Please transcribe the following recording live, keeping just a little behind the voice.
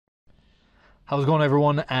How's it going,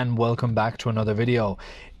 everyone, and welcome back to another video.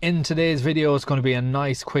 In today's video, it's going to be a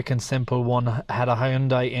nice, quick and simple one. I had a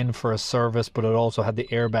Hyundai in for a service, but it also had the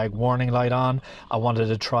airbag warning light on. I wanted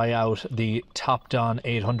to try out the TopDon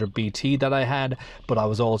 800BT that I had, but I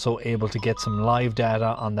was also able to get some live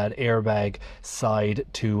data on that airbag side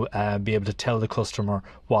to be able to tell the customer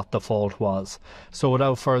what the fault was. So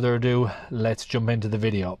without further ado, let's jump into the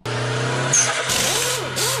video.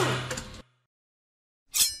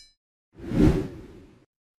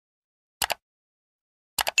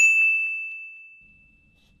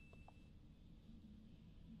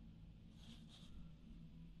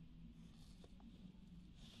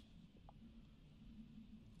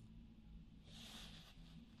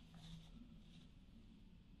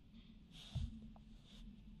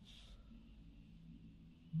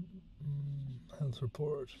 Health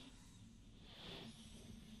report.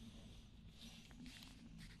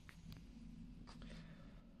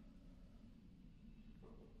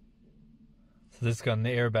 So this got an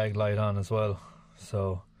airbag light on as well.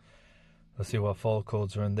 So let's see what fault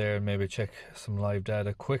codes are in there and maybe check some live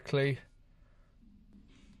data quickly.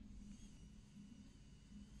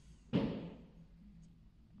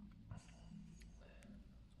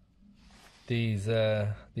 These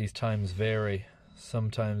times vary.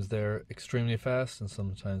 Sometimes they're extremely fast and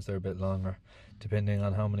sometimes they're a bit longer, depending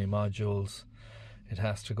on how many modules it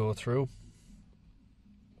has to go through.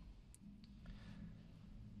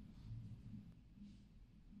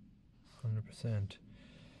 %.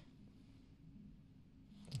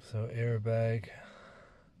 So airbag,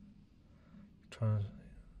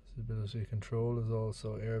 stability control is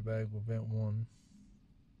also airbag event 1.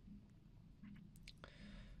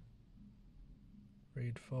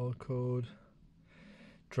 Read fault code.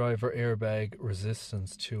 Driver airbag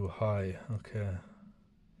resistance too high. Okay.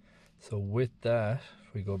 So with that,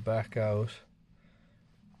 if we go back out,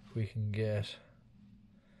 we can get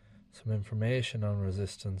some information on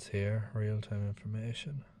resistance here, real-time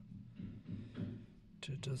information.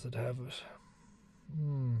 Does it have it?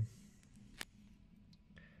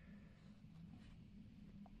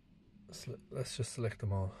 Let's just select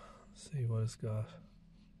them all, see what it's got.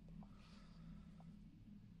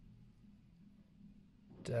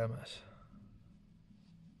 Damn it.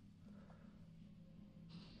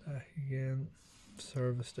 Back again.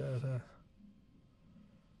 Service data.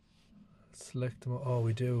 Select them. Oh,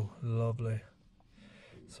 we do. Lovely.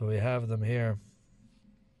 So we have them here.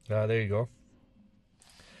 There you go.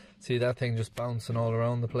 See that thing just bouncing all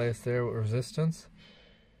around the place there with resistance?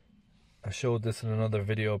 I showed this in another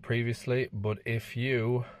video previously, but if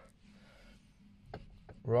you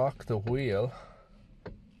rock the wheel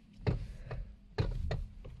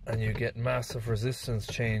and you get massive resistance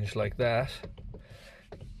change like that,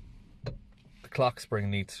 the clock spring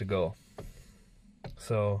needs to go.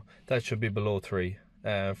 So that should be below 3.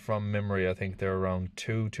 From memory, I think they're around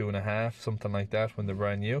 2, 2.5, something like that when they're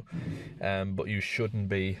brand new. But you shouldn't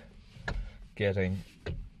be getting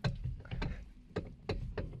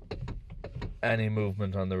any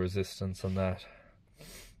movement on the resistance on that.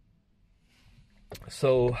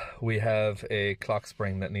 So we have a clock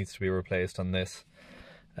spring that needs to be replaced on this.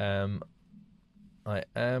 I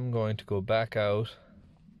am going to go back out.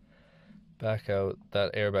 That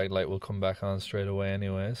airbag light will come back on straight away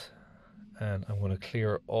anyways, and I'm going to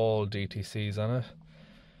clear all DTCs on it.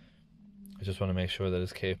 I just want to make sure that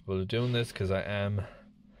it's capable of doing this, because I am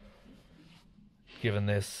giving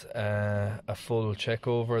this a full check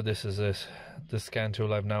over. This is the scan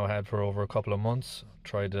tool I've now had for over a couple of months.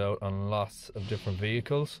 Tried it out on lots of different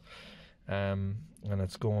vehicles, and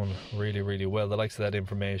it's going really, really well. The likes of that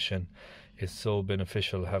information is so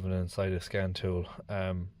beneficial, having it inside a scan tool.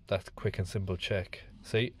 That quick and simple check.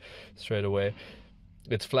 See, straight away.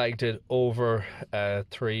 It's flagged it over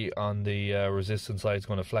 3 on the resistance side. It's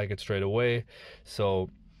going to flag it straight away. So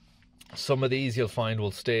some of these you'll find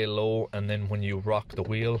will stay low, and then when you rock the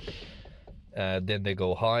wheel, then they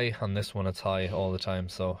go high. On this one, it's high all the time.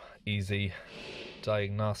 So easy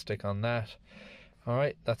diagnostic on that. All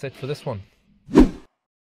right, that's it for this one.